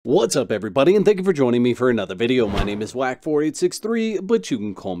What's up everybody, and thank you for joining me for another video. My name is Whack4863, but you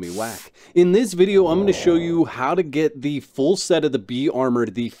can call me Whack. In this video, I'm going to show you how to get the full set of the bee armor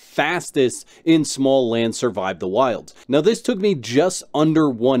the fastest in Smallands Survive the Wilds. Now this took me just under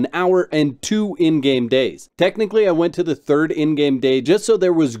 1 hour and 2 in-game days. Technically, I went to the 3rd in-game day just so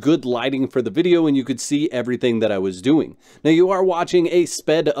there was good lighting for the video and you could see everything that I was doing. Now you are watching a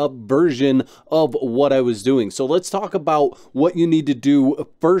sped up version of what I was doing. So let's talk about what you need to do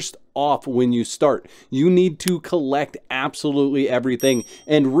first off when you start. You need to collect absolutely everything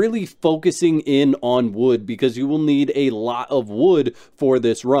and really focusing in on wood because you will need a lot of wood for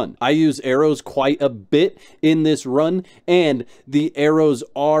this run. I use arrows quite a bit in this run, and the arrows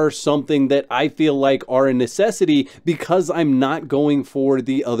are something that I feel like are a necessity because I'm not going for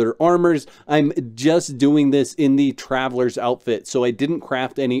the other armors. I'm just doing this in the traveler's outfit, so I didn't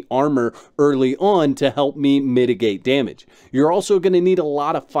craft any armor early on to help me mitigate damage. You're also going to need a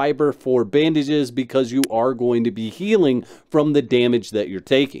lot of fiber for bandages because you are going to be healing from the damage that you're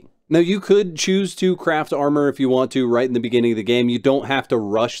taking. Now you could choose to craft armor if you want to right in the beginning of the game. You don't have to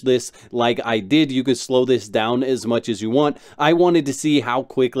rush this like I did. You could slow this down as much as you want. I wanted to see how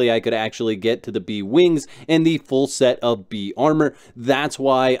quickly I could actually get to the bee wings and the full set of bee armor. That's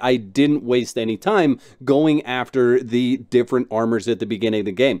why I didn't waste any time going after the different armors at the beginning of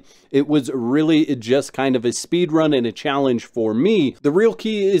the game. It was really just kind of a speed run and a challenge for me. The real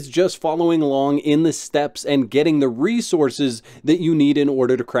key is just following along in the steps and getting the resources that you need in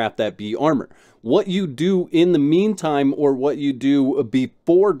order to craft that bee armor. What you do in the meantime or what you do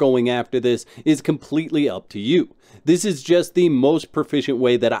before going after this is completely up to you. This is just the most proficient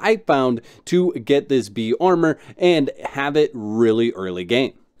way that I found to get this bee armor and have it really early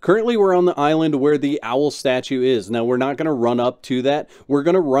game. Currently, we're on the island where the owl statue is. Now, we're not going to run up to that. We're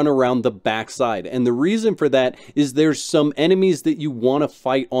going to run around the backside. And the reason for that is there's some enemies that you want to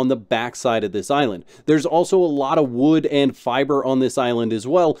fight on the backside of this island. There's also a lot of wood and fiber on this island as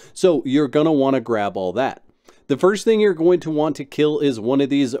well, so you're going to want to grab all that. The first thing you're going to want to kill is one of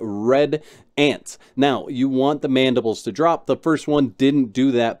these red ants. Now, you want the mandibles to drop. The first one didn't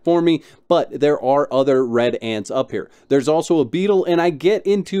do that for me, but there are other red ants up here. There's also a beetle, and I get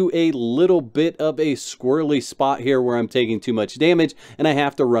into a little bit of a squirrely spot here where I'm taking too much damage, and I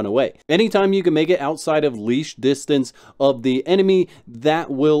have to run away. Anytime you can make it outside of leash distance of the enemy, that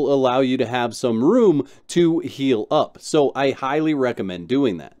will allow you to have some room to heal up. So I highly recommend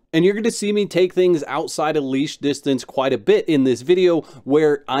doing that. And you're going to see me take things outside of leash distance quite a bit in this video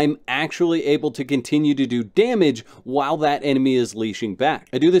where I'm actually able to continue to do damage while that enemy is leashing back.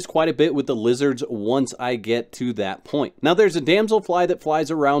 I do this quite a bit with the lizards once I get to that point. Now there's a damselfly that flies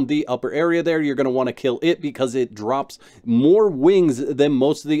around the upper area there. You're going to want to kill it because it drops more wings than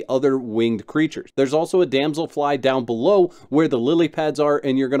most of the other winged creatures. There's also a damselfly down below where the lily pads are,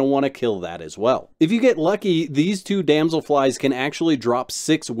 and you're going to want to kill that as well. If you get lucky, these two damselflies can actually drop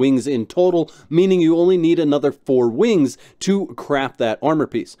 6 wings in total, meaning you only need another 4 wings to craft that armor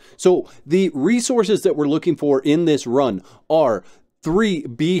piece. So the resources that we're looking for in this run are 3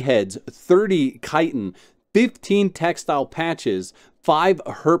 bee heads, 30 chitin, 15 textile patches, 5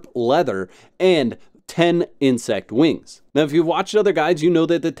 herp leather, and 10 insect wings. Now, if you've watched other guides, you know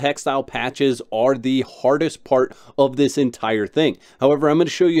that the textile patches are the hardest part of this entire thing. However, I'm going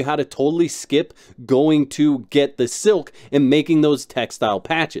to show you how to totally skip going to get the silk and making those textile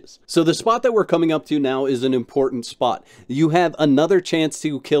patches. So the spot that we're coming up to now is an important spot. You have another chance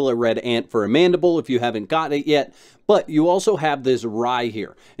to kill a red ant for a mandible if you haven't got it yet. But you also have this rye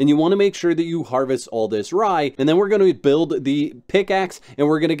here, and you want to make sure that you harvest all this rye, and then we're going to build the pickaxe, and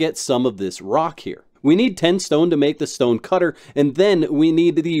we're going to get some of this rock here. We need 10 stone to make the stone cutter, and then we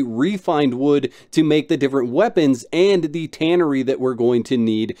need the refined wood to make the different weapons and the tannery that we're going to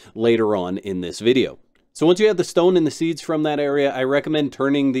need later on in this video. So once you have the stone and the seeds from that area, I recommend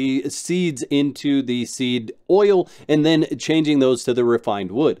turning the seeds into the seed oil and then changing those to the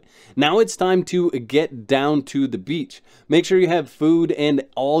refined wood. Now it's time to get down to the beach. Make sure you have food and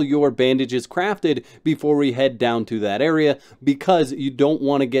all your bandages crafted before we head down to that area because you don't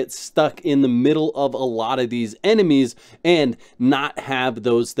want to get stuck in the middle of a lot of these enemies and not have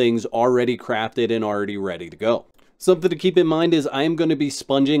those things already crafted and already ready to go. Something to keep in mind is I am going to be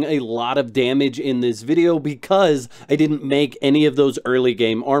sponging a lot of damage in this video because I didn't make any of those early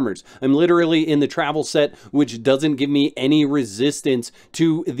game armors. I'm literally in the travel set, which doesn't give me any resistance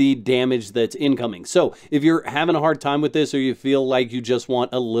to the damage that's incoming. So if you're having a hard time with this or you feel like you just want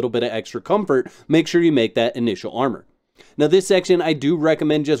a little bit of extra comfort, make sure you make that initial armor. Now this section I do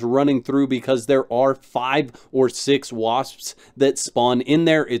recommend just running through because there are 5 or 6 wasps that spawn in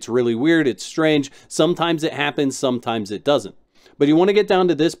there. It's really weird. It's strange. Sometimes it happens, sometimes it doesn't. But you want to get down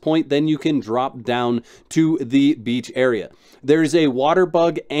to this point, then you can drop down to the beach area. There's a water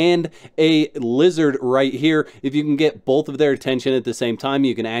bug and a lizard right here. If you can get both of their attention at the same time,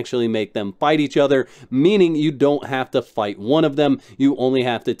 you can actually make them fight each other, meaning you don't have to fight one of them. You only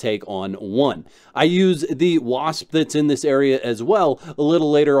have to take on one. I use the wasp that's in this area as well a little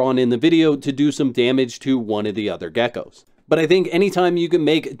later on in the video to do some damage to one of the other geckos. But I think anytime you can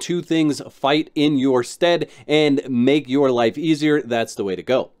make two things fight in your stead and make your life easier, that's the way to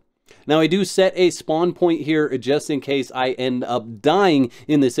go. Now, I do set a spawn point here just in case I end up dying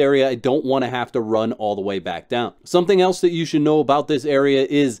in this area. I don't want to have to run all the way back down. Something else that you should know about this area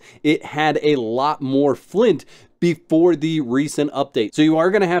is it had a lot more flint before the recent update. So you are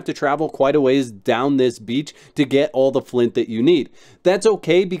going to have to travel quite a ways down this beach to get all the flint that you need. That's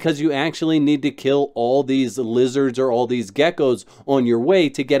okay because you actually need to kill all these lizards or all these geckos on your way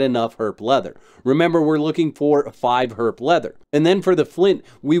to get enough herp leather. Remember, we're looking for 5 herp leather. And then for the flint,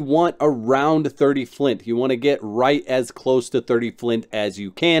 we want around 30 flint. You want to get right as close to 30 flint as you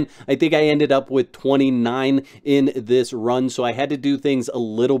can. I think I ended up with 29 in this run, so I had to do things a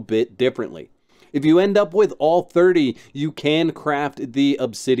little bit differently. If you end up with all 30, you can craft the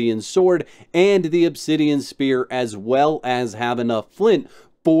obsidian sword and the obsidian spear, as well as have enough flint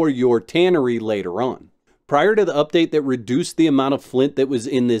for your tannery later on. Prior to the update that reduced the amount of flint that was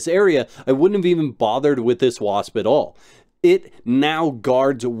in this area, I wouldn't have even bothered with this wasp at all. It now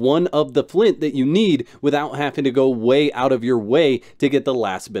guards one of the flint that you need without having to go way out of your way to get the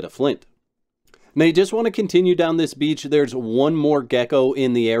last bit of flint. Now, you just want to continue down this beach. There's one more gecko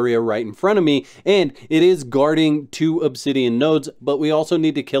in the area right in front of me, and it is guarding 2 obsidian nodes, but we also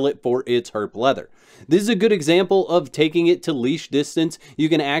need to kill it for its herp leather. This is a good example of taking it to leash distance. You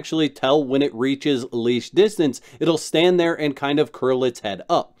can actually tell when it reaches leash distance, it'll stand there and kind of curl its head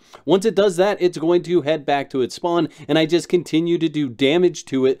up. Once it does that, it's going to head back to its spawn, and I just continue to do damage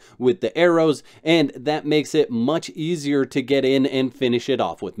to it with the arrows, and that makes it much easier to get in and finish it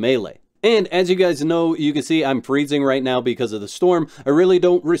off with melee. And as you guys know, you can see I'm freezing right now because of the storm. I really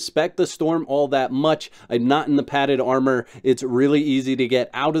don't respect the storm all that much. I'm not in the padded armor. It's really easy to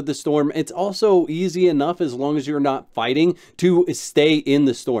get out of the storm. It's also easy enough as long as you're not fighting to stay in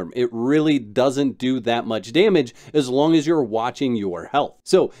the storm. It really doesn't do that much damage as long as you're watching your health.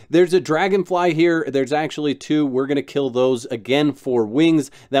 So there's a dragonfly here. There's actually 2. We're going to kill those again for wings.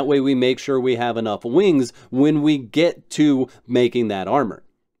 That way we make sure we have enough wings when we get to making that armor.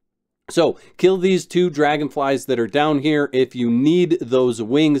 So kill these 2 dragonflies that are down here if you need those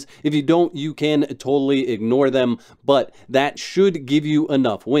wings. If you don't, you can totally ignore them, but that should give you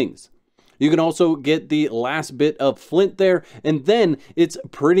enough wings. You can also get the last bit of flint there, and then it's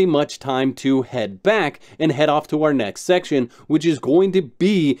pretty much time to head back and head off to our next section, which is going to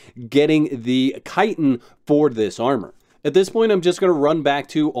be getting the chitin for this armor. At this point, I'm just going to run back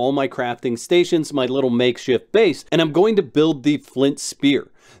to all my crafting stations, my little makeshift base, and I'm going to build the flint spear.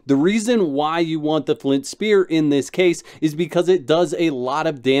 The reason why you want the flint spear in this case is because it does a lot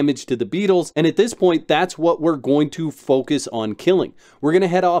of damage to the beetles, and at this point, that's what we're going to focus on killing. We're going to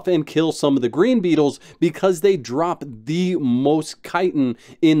head off and kill some of the green beetles because they drop the most chitin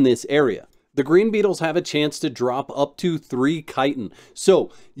in this area. The green beetles have a chance to drop up to 3 chitin.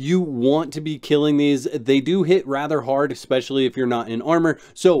 So you want to be killing these. They do hit rather hard, especially if you're not in armor.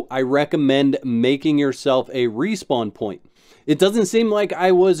 So I recommend making yourself a respawn point. It doesn't seem like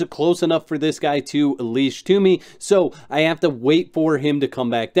I was close enough for this guy to leash to me, so I have to wait for him to come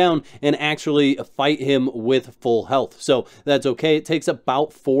back down and actually fight him with full health. So that's okay. It takes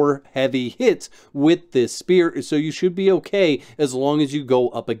about 4 heavy hits with this spear, so you should be okay as long as you go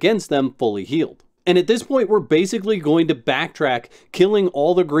up against them fully healed. And at this point, we're basically going to backtrack, killing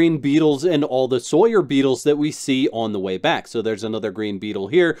all the green beetles and all the Sawyer beetles that we see on the way back. So there's another green beetle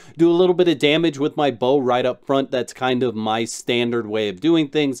here. Do a little bit of damage with my bow right up front. That's kind of my standard way of doing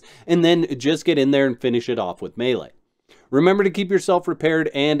things. And then just get in there and finish it off with melee. Remember to keep yourself repaired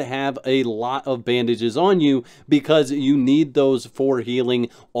and have a lot of bandages on you because you need those for healing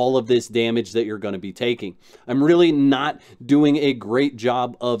all of this damage that you're going to be taking. I'm really not doing a great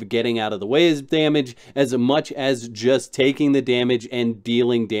job of getting out of the way of damage as much as just taking the damage and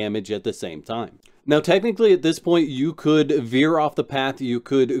dealing damage at the same time. Now, technically, at this point, you could veer off the path. You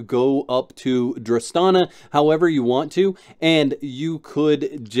could go up to Drastana however you want to, and you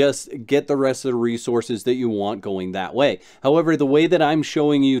could just get the rest of the resources that you want going that way. However, the way that I'm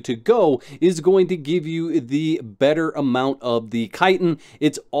showing you to go is going to give you the better amount of the chitin.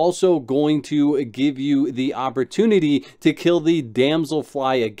 It's also going to give you the opportunity to kill the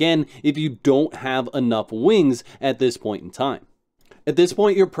damselfly again if you don't have enough wings at this point in time. At this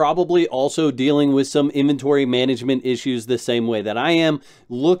point, you're probably also dealing with some inventory management issues the same way that I am.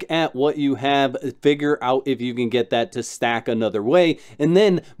 Look at what you have, figure out if you can get that to stack another way, and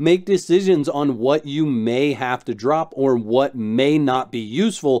then make decisions on what you may have to drop or what may not be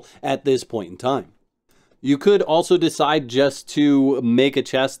useful at this point in time. You could also decide just to make a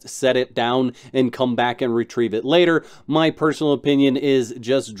chest, set it down, and come back and retrieve it later. My personal opinion is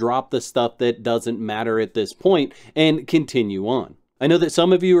just drop the stuff that doesn't matter at this point and continue on. I know that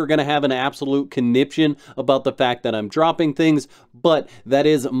some of you are going to have an absolute conniption about the fact that I'm dropping things, but that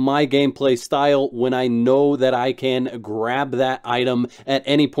is my gameplay style. When I know that I can grab that item at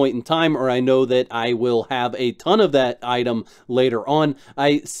any point in time, or I know that I will have a ton of that item later on,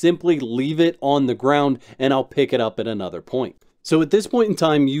 I simply leave it on the ground and I'll pick it up at another point. So at this point in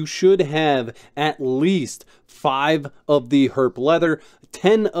time, you should have at least 5 of the herp leather,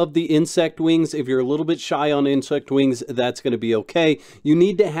 10 of the insect wings. If you're a little bit shy on insect wings, that's going to be okay. You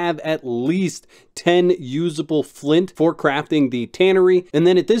need to have at least 10 usable flint for crafting the tannery. And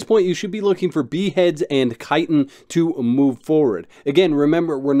then at this point, you should be looking for bee heads and chitin to move forward. Again,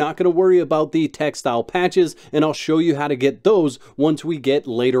 remember, we're not going to worry about the textile patches, and I'll show you how to get those once we get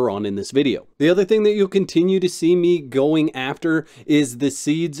later on in this video. The other thing that you'll continue to see me going after is the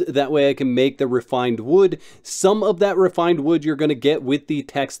seeds. That way I can make the refined wood. Some of that refined wood you're going to get with the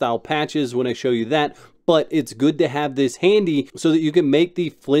textile patches when I show you that, but it's good to have this handy so that you can make the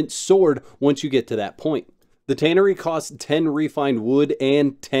flint sword once you get to that point. The tannery costs 10 refined wood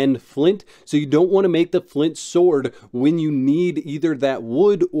and 10 flint, so you don't want to make the flint sword when you need either that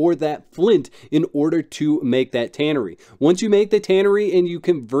wood or that flint in order to make that tannery. Once you make the tannery and you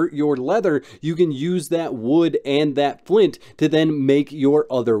convert your leather, you can use that wood and that flint to then make your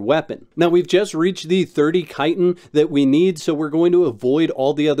other weapon. Now, we've just reached the 30 chitin that we need, so we're going to avoid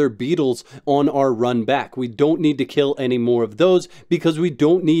all the other beetles on our run back. We don't need to kill any more of those because we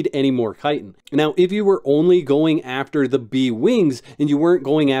don't need any more chitin. Now, if you were only going after the bee wings and you weren't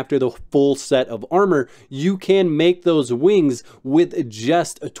going after the full set of armor, you can make those wings with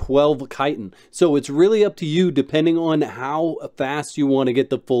just 12 chitin. So it's really up to you, depending on how fast you want to get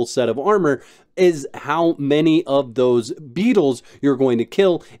the full set of armor, is how many of those beetles you're going to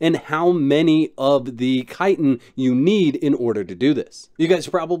kill and how many of the chitin you need in order to do this. You guys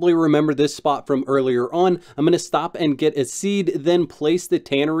probably remember this spot from earlier on. I'm going to stop and get a seed, then place the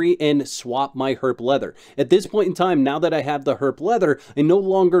tannery and swap my herp leather. At this point in time, now that I have the herp leather, I no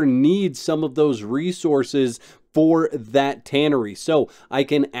longer need some of those resources for that tannery, so I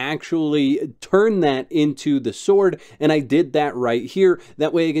can actually turn that into the sword, and I did that right here.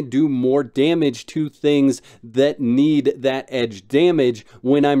 That way I can do more damage to things that need that edge damage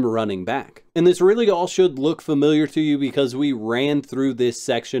when I'm running back. And this really all should look familiar to you because we ran through this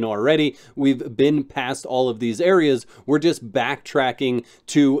section already. We've been past all of these areas. We're just backtracking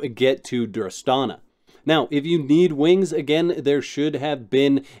to get to Drastana. Now, if you need wings, again, there should have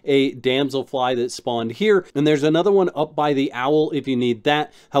been a damselfly that spawned here, and there's another one up by the owl if you need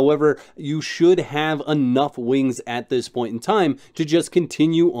that. However, you should have enough wings at this point in time to just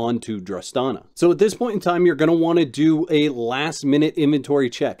continue on to Drastana. So at this point in time, you're going to want to do a last minute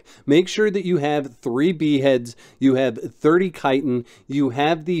inventory check. Make sure that you have 3 bee heads, you have 30 chitin, you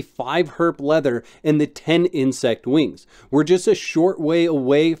have the 5 herp leather, and the 10 insect wings. We're just a short way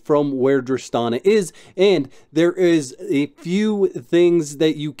away from where Drastana is, and there is a few things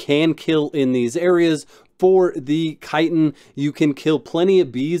that you can kill in these areas. For the chitin, you can kill plenty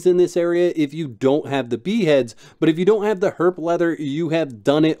of bees in this area if you don't have the bee heads, but if you don't have the herp leather, you have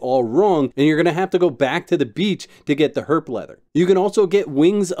done it all wrong, and you're going to have to go back to the beach to get the herp leather. You can also get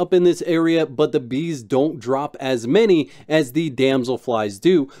wings up in this area, but the bees don't drop as many as the damselflies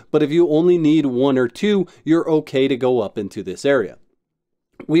do, but if you only need 1 or 2, you're okay to go up into this area.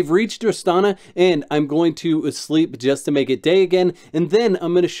 We've reached Drastana, and I'm going to sleep just to make it day again, and then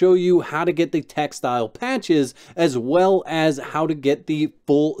I'm going to show you how to get the textile patches as well as how to get the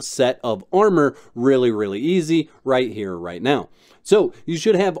full set of armor really easy right here, right now. So you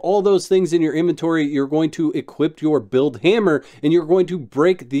should have all those things in your inventory. You're going to equip your build hammer, and you're going to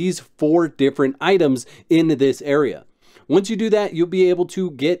break these 4 different items in this area. Once you do that, you'll be able to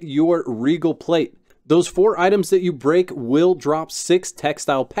get your regal plate. Those 4 items that you break will drop 6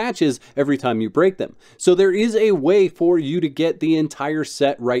 textile patches every time you break them. So there is a way for you to get the entire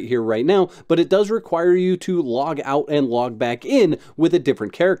set right here, right now, but it does require you to log out and log back in with a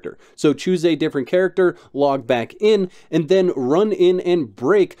different character. So choose a different character, log back in, and then run in and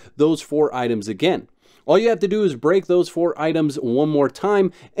break those 4 items again. All you have to do is break those 4 items one more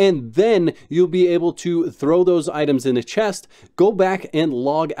time, and then you'll be able to throw those items in a chest, go back and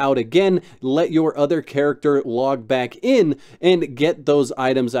log out again, let your other character log back in, and get those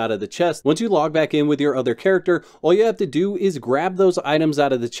items out of the chest. Once you log back in with your other character, all you have to do is grab those items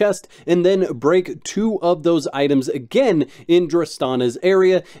out of the chest, and then break 2 of those items again in Drastana's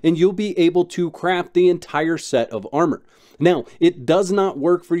area, and you'll be able to craft the entire set of armor. Now, it does not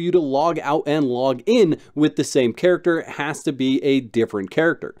work for you to log out and log in with the same character. It has to be a different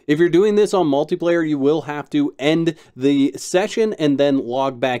character. If you're doing this on multiplayer, you will have to end the session and then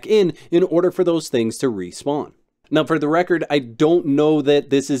log back in order for those things to respawn. Now, for the record, I don't know that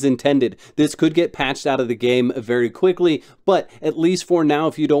this is intended. This could get patched out of the game very quickly, but at least for now,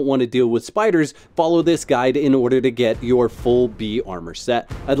 if you don't want to deal with spiders, follow this guide in order to get your full bee armor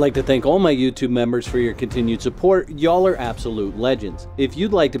set. I'd like to thank all my YouTube members for your continued support. Y'all are absolute legends. If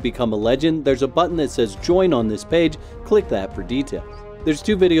you'd like to become a legend, there's a button that says join on this page. Click that for details. There's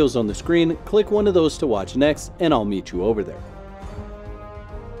 2 videos on the screen. Click one of those to watch next, and I'll meet you over there.